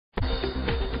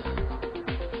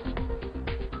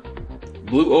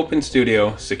Blue Open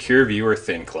Studio Secure Viewer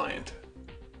Thin Client.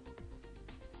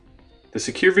 The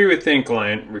Secure Viewer Thin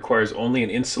Client requires only an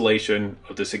installation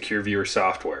of the Secure Viewer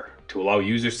software to allow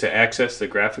users to access the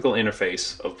graphical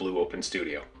interface of Blue Open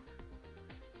Studio.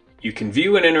 You can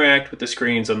view and interact with the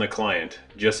screens on the client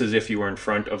just as if you were in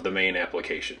front of the main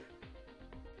application.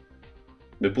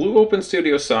 The Blue Open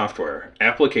Studio software,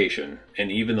 application,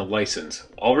 and even the license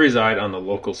all reside on the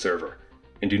local server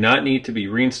and do not need to be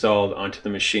reinstalled onto the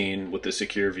machine with the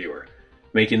Secure Viewer,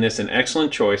 making this an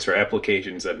excellent choice for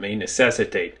applications that may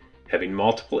necessitate having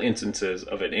multiple instances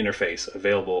of an interface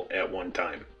available at one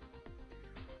time.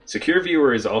 Secure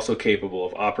Viewer is also capable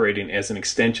of operating as an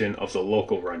extension of the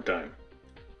local runtime.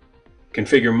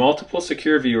 Configure multiple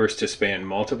Secure Viewers to span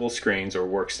multiple screens or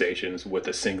workstations with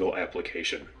a single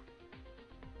application.